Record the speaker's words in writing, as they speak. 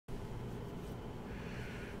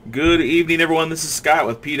Good evening, everyone. This is Scott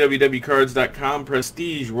with PWWcards.com,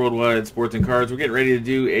 Prestige Worldwide Sports and Cards. We're getting ready to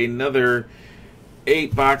do another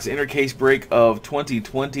 8-box intercase break of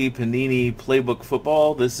 2020 Panini Playbook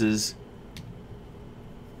Football. This is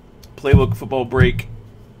Playbook Football break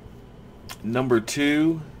number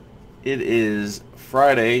 2. It is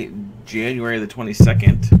Friday, January the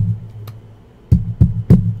 22nd.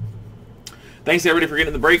 Thanks, everybody, for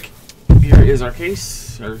getting the break. Here is our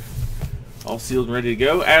case. All sealed and ready to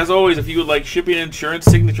go. As always, if you would like shipping, insurance,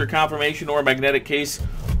 signature confirmation, or magnetic case,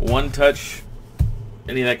 one touch,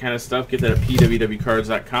 any of that kind of stuff, get that at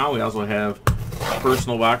pwwcards.com. We also have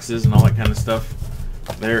personal boxes and all that kind of stuff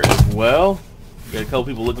there as well. We got a couple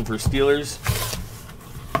people looking for Steelers.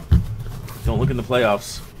 Don't look in the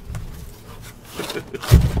playoffs.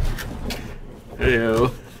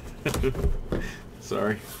 Heyo.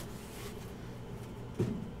 Sorry.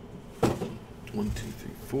 1, 2,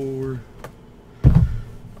 3, 4.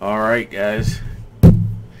 All right, guys.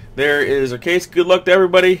 There is our case. Good luck to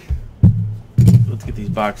everybody. Let's get these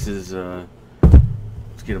boxes.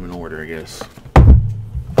 Let's get them in order, I guess.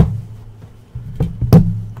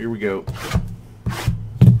 Here we go.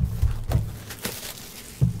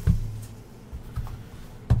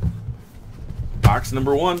 Box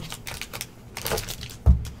number 1.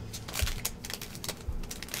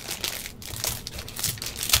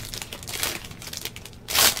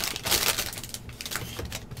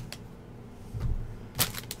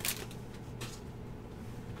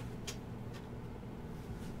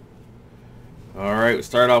 Alright, we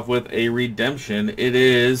start off with a redemption. It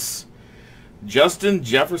is Justin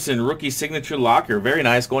Jefferson, rookie signature locker. Very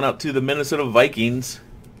nice. Going out to the Minnesota Vikings.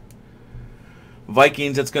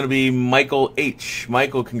 That's going to be Michael H.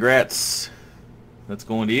 Michael, congrats. That's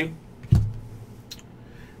going to you.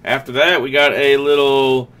 After that, we got a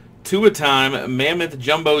little two-a-time Mammoth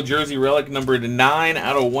Jumbo Jersey Relic numbered 9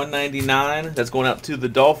 out of 199. That's going out to the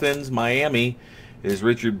Dolphins. Miami is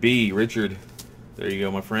Richard B. Richard, there you go,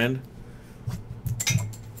 my friend.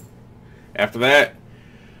 After that,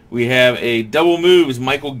 we have a double moves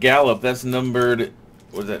Michael Gallup. That's numbered,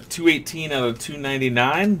 what is that, 218 out of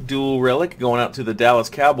 299. Dual relic going out to the Dallas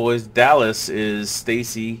Cowboys. Dallas is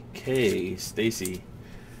Stacy K. Stacy.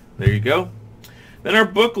 There you go. Then our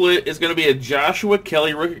booklet is going to be a Joshua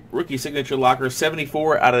Kelly rookie signature locker,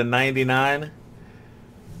 74 out of 99.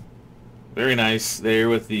 Very nice there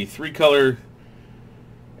with the 3-color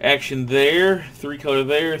action there, 3-color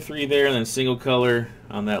there, 3 there, and then single color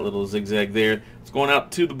on that little zigzag there. It's going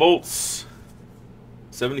out to the Bolts.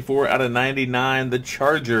 74 out of 99, the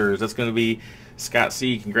Chargers. That's going to be Scott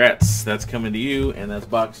C. Congrats. That's coming to you, and that's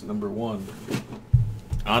box number 1.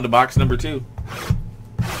 On to box number 2.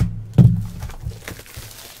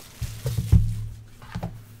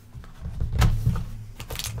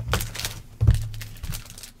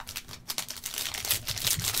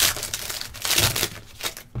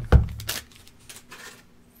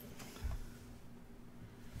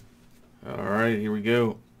 Alright, here we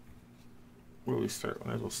go. Where do we start?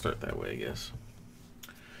 Might as well start that way, I guess.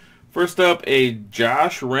 First up, a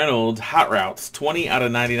Josh Reynolds Hot Routes, 20 out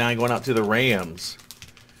of 99, going out to the Rams.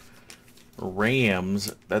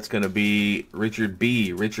 That's going to be Richard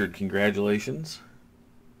B. Richard, congratulations.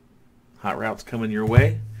 Hot Routes coming your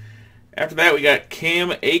way. After that, we got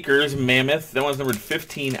Cam Akers Mammoth. That one's numbered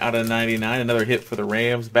 15 out of 99. Another hit for the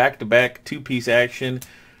Rams. Back-to-back, 2-piece action.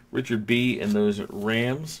 Richard B. and those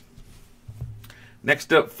Rams.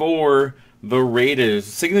 Next up for the Raiders,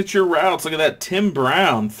 signature routes. Look at that, Tim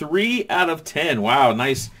Brown, 3 out of 10. Wow,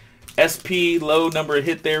 nice SP low number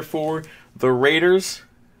hit there for the Raiders.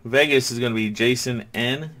 Vegas is going to be Jason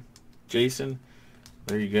N. Jason,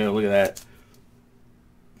 there you go. Look at that.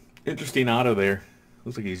 Interesting auto there.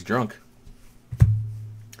 Looks like he's drunk.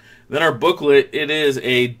 Then our booklet, it is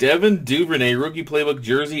a Devin Duvernay rookie playbook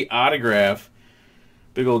jersey autograph.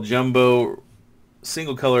 Big old jumbo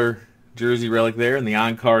single color jersey relic there, and the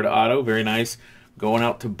on-card auto, very nice. Going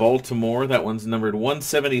out to Baltimore, that one's numbered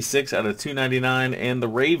 176 out of 299, and the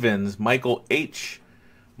Ravens, Michael H.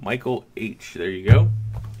 Michael H. There you go.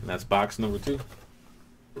 And that's box number 2.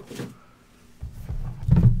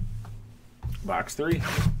 Box 3.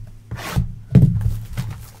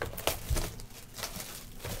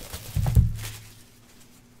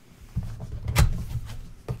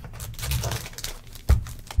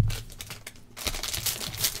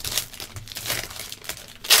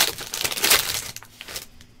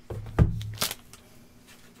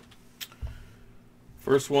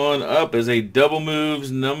 First one up is a double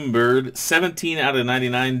moves numbered 17 out of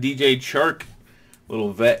 99. DJ Chark.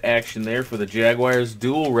 Little vet action there for the Jaguars.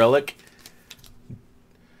 Dual relic.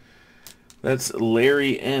 That's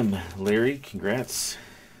Larry M. Larry, congrats.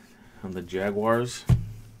 on the Jaguars.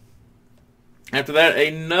 After that,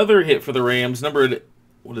 another hit for the Rams, numbered,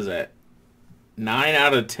 what is that? 9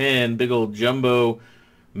 out of 10, big old jumbo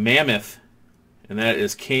mammoth. And that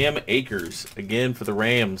is Cam Akers, again for the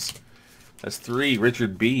Rams. That's 3,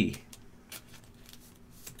 Richard B.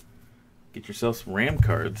 Get yourself some Ram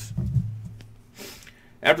cards.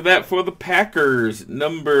 After that, for the Packers,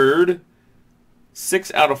 numbered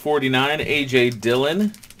 6 out of 49, A.J.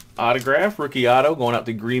 Dillon. Autograph, rookie auto, going out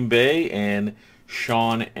to Green Bay and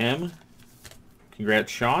Sean M.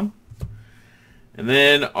 Congrats, Sean. And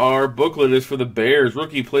then our booklet is for the Bears.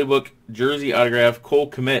 Rookie Playbook jersey autograph,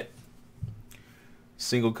 Cole Kmet.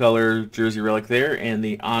 Single color jersey relic there. And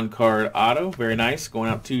the on-card auto, very nice,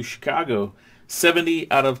 going out to Chicago.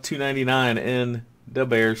 70 out of 299 in the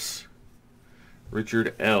Bears.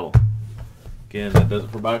 Richard L. Again, that does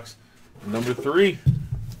it for box number 3.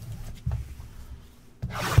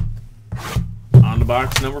 On to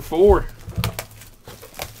box number 4.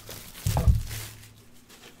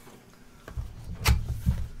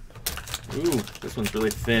 Ooh, this one's really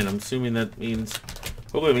thin. I'm assuming that means,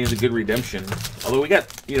 hopefully it means a good redemption. Although we got,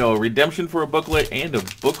 a redemption for a booklet and a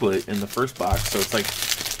booklet in the first box. So it's like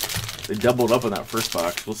they doubled up on that first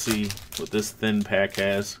box. We'll see what this thin pack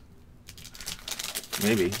has.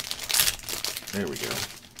 Maybe. There we go.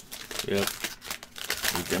 Yep.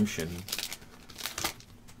 Redemption.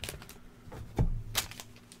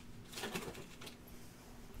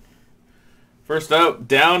 First up,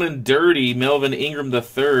 down and dirty, Melvin Ingram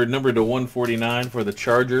III, numbered to 149 for the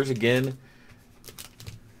Chargers. Again,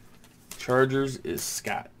 Chargers is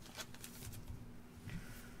Scott.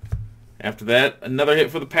 After that, another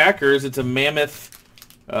hit for the Packers. It's a mammoth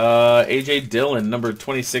A.J. Dillon, numbered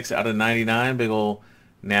 26 out of 99. Big ol'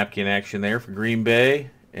 napkin action there for Green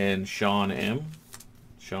Bay and Sean M.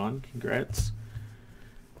 Sean, congrats.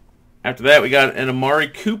 After that, we got an Amari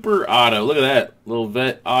Cooper auto. Look at that. Little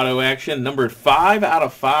vet auto action. Numbered 5 out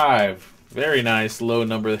of 5. Very nice low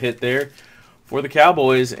number hit there for the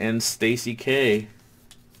Cowboys and Stacy K.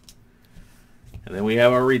 And then we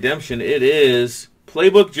have our redemption. It is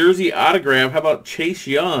Playbook jersey autograph. How about Chase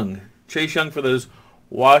Young? Chase Young for those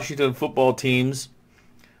Washington football teams.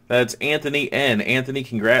 That's Anthony N. Anthony,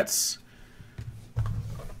 congrats.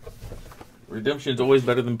 Redemption is always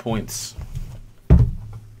better than points.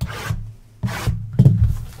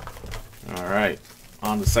 All right,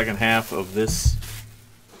 on the second half of this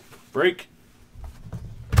break.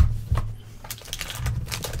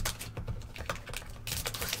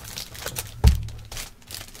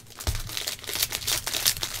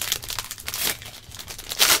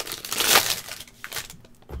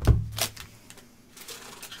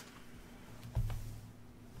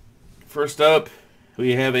 First up,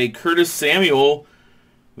 we have a Curtis Samuel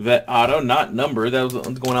vet auto, not numbered. That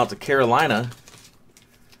was going out to Carolina.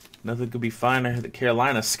 Nothing could be finer at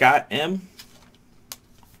Carolina. Scott M.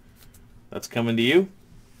 That's coming to you.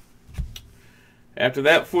 After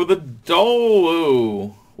that, for the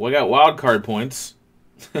Dole. Well, I got wild card points.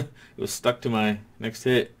 It was stuck to my next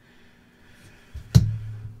hit.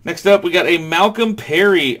 Next up, we got a Malcolm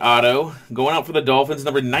Perry auto going out for the Dolphins,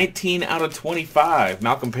 number 19 out of 25.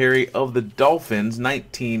 Malcolm Perry of the Dolphins,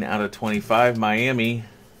 19 out of 25. Miami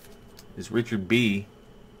is Richard B.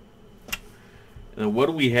 And what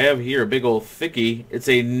do we have here? A big old thickie. It's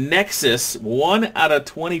a Nexus 1 out of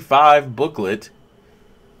 25 booklet.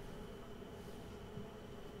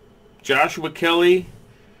 Joshua Kelly,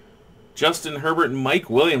 Justin Herbert, and Mike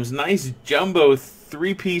Williams. Nice jumbo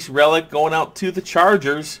 3-piece relic going out to the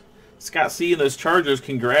Chargers. Scott C. and those Chargers,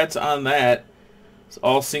 congrats on that. It's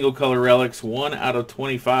all single color relics, 1 out of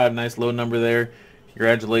 25. Nice low number there.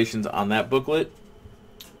 Congratulations on that booklet.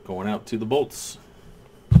 Going out to the Bolts.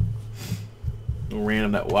 We'll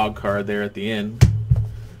random that wild card there at the end.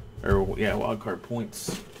 Or, yeah, wild card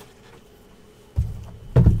points.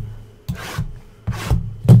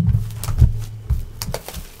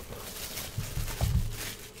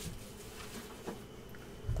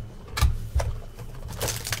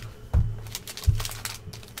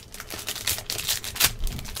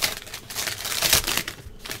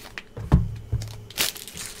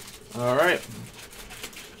 All right.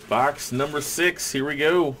 Box number 6. Here we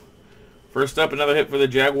go. First up, another hit for the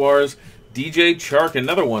Jaguars. DJ Chark,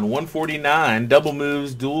 another one. 149. Double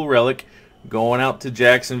moves, dual relic. Going out to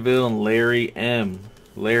Jacksonville and Larry M.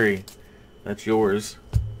 Larry, that's yours.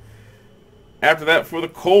 After that, for the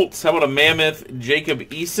Colts, how about a mammoth Jacob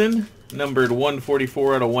Eason, numbered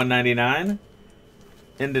 144 out of 199.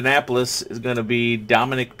 Indianapolis is going to be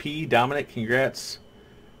Dominic P. Dominic, congrats.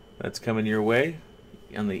 That's coming your way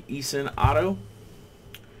on the Eason auto.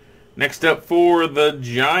 Next up for the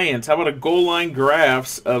Giants, how about a goal line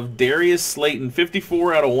graphs of Darius Slayton,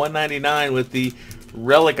 54 out of 199 with the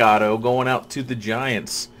relic auto going out to the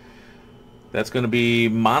Giants. That's going to be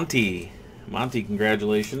Monty. Monty,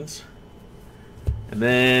 congratulations. And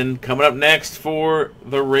then coming up next for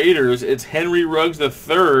the Raiders, it's Henry Ruggs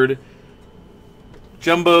III,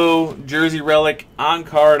 Jumbo Jersey Relic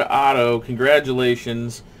on-card auto.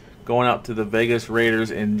 Congratulations. Going out to the Vegas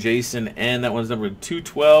Raiders and Jason N. That one's numbered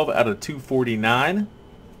 212 out of 249.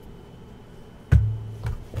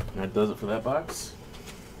 That does it for that box.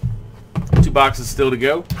 2 boxes still to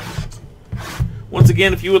go. Once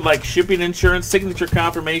again, if you would like shipping insurance, signature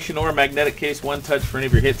confirmation, or a magnetic case one-touch for any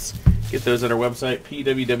of your hits, get those at our website,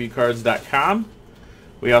 pwwcards.com.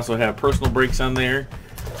 We also have personal breaks on there.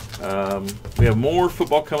 We have more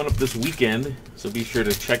football coming up this weekend, so be sure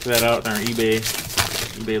to check that out in our eBay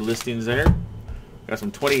listings there. Got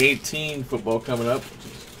some 2018 football coming up,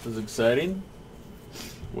 which is exciting.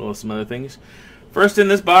 Well, some other things. First in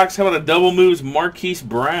this box, how about a double moves Marquise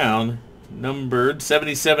Brown, numbered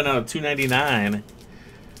 77 out of 299.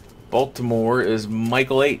 Baltimore is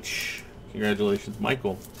Michael H. Congratulations,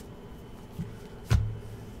 Michael.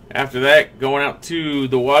 After that, going out to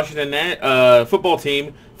the Washington football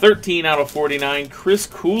team, 13 out of 49. Chris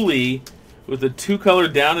Cooley with a 2-color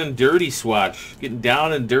down and dirty swatch. Getting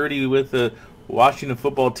down and dirty with the Washington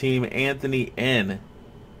football team, Anthony N.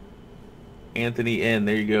 Anthony N.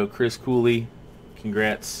 There you go, Chris Cooley.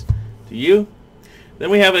 Congrats to you. Then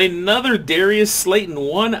we have another Darius Slayton,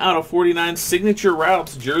 1 out of 49 signature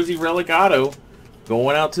routes, Jersey Relic Auto,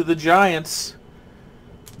 going out to the Giants.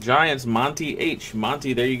 Giants, Monty H.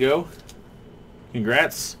 Monty, there you go.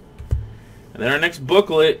 Congrats. And then our next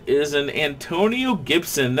booklet is an Antonio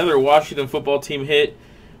Gibson, another Washington football team hit,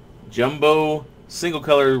 Jumbo single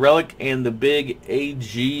color relic, and the big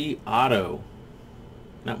AG auto.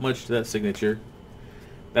 Not much to that signature.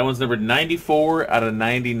 That one's numbered 94 out of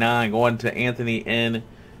 99, going to Anthony N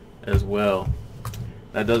as well.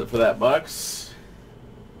 That does it for that box.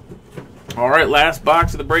 All right, last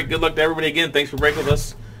box of the break. Good luck to everybody again. Thanks for breaking with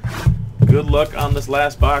us. Good luck on this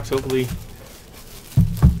last box. Hopefully,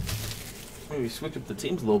 maybe switch up the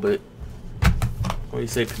teams a little bit. What do you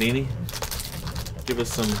say, Panini? Give us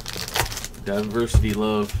some diversity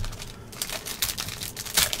love.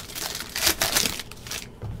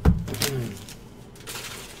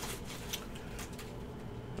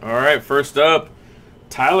 All right, first up,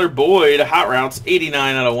 Tyler Boyd, Hot Routes,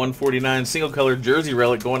 89 out of 149, single color jersey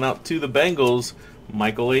relic going out to the Bengals,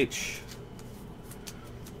 Michael H.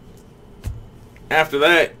 After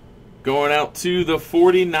that, going out to the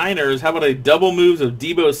 49ers, how about a double moves of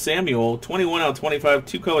Deebo Samuel, 21 out of 25,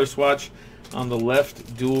 2-color swatch on the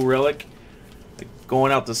left dual relic,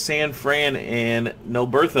 going out to San Fran and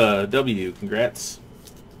Nelbertha W. Congrats.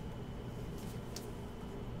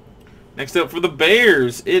 Next up for the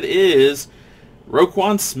Bears, it is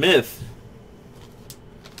Roquan Smith.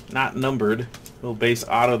 Not numbered. Little base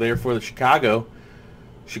auto there for the Chicago.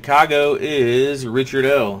 Chicago is Richard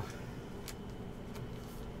L.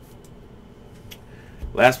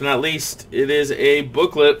 Last but not least, it is a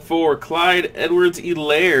booklet for Clyde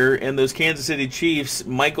Edwards-Helaire and those Kansas City Chiefs,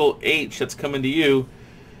 Michael H. That's coming to you.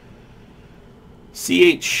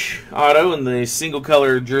 CH auto and the single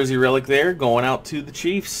color jersey relic there going out to the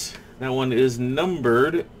Chiefs. That one is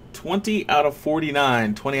numbered 20 out of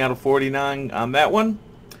 49. 20 out of 49 on that one.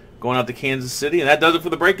 Going out to Kansas City. And that does it for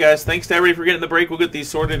the break, guys. Thanks to everybody for getting the break. We'll get these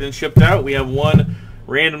sorted and shipped out. We have one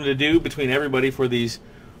random to do between everybody for these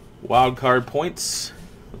wild card points.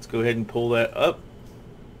 Let's go ahead and pull that up.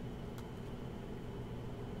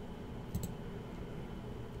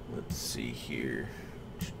 Let's see here.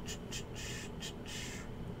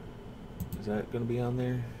 Is that going to be on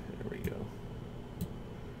there? There we go.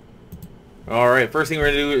 All right, first thing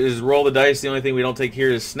we're going to do is roll the dice. The only thing we don't take here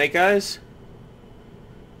is snake eyes.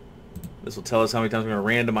 This will tell us how many times we're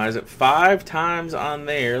going to randomize it. 5 times on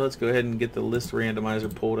there. Let's go ahead and get the list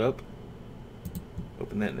randomizer pulled up.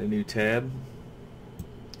 Open that in a new tab.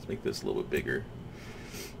 Let's make this a little bit bigger.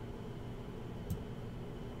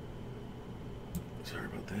 Sorry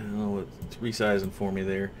about that. Oh, it's resizing for me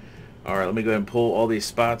there. All right, let me go ahead and pull all these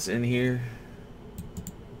spots in here.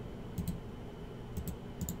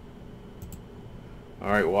 All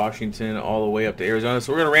right, Washington all the way up to Arizona.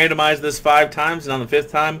 So we're going to randomize this 5 times, and on the 5th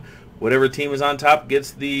time, whatever team is on top gets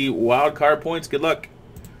the wild card points. Good luck.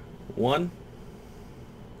 1,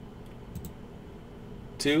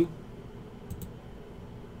 2,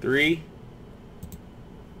 3,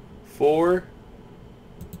 4,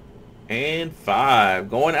 and 5.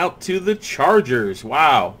 Going out to the Chargers.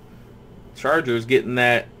 Wow. Chargers getting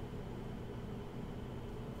that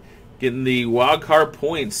Getting the wild card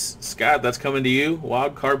points. Scott, that's coming to you.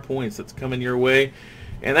 Wild card points. That's coming your way.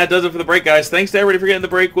 And that does it for the break, guys. Thanks to everybody for getting the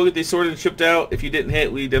break. We'll get these sorted and shipped out. If you didn't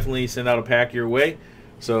hit, we definitely send out a pack your way.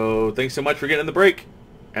 So thanks so much for getting the break.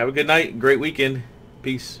 Have a good night. Great weekend.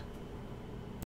 Peace.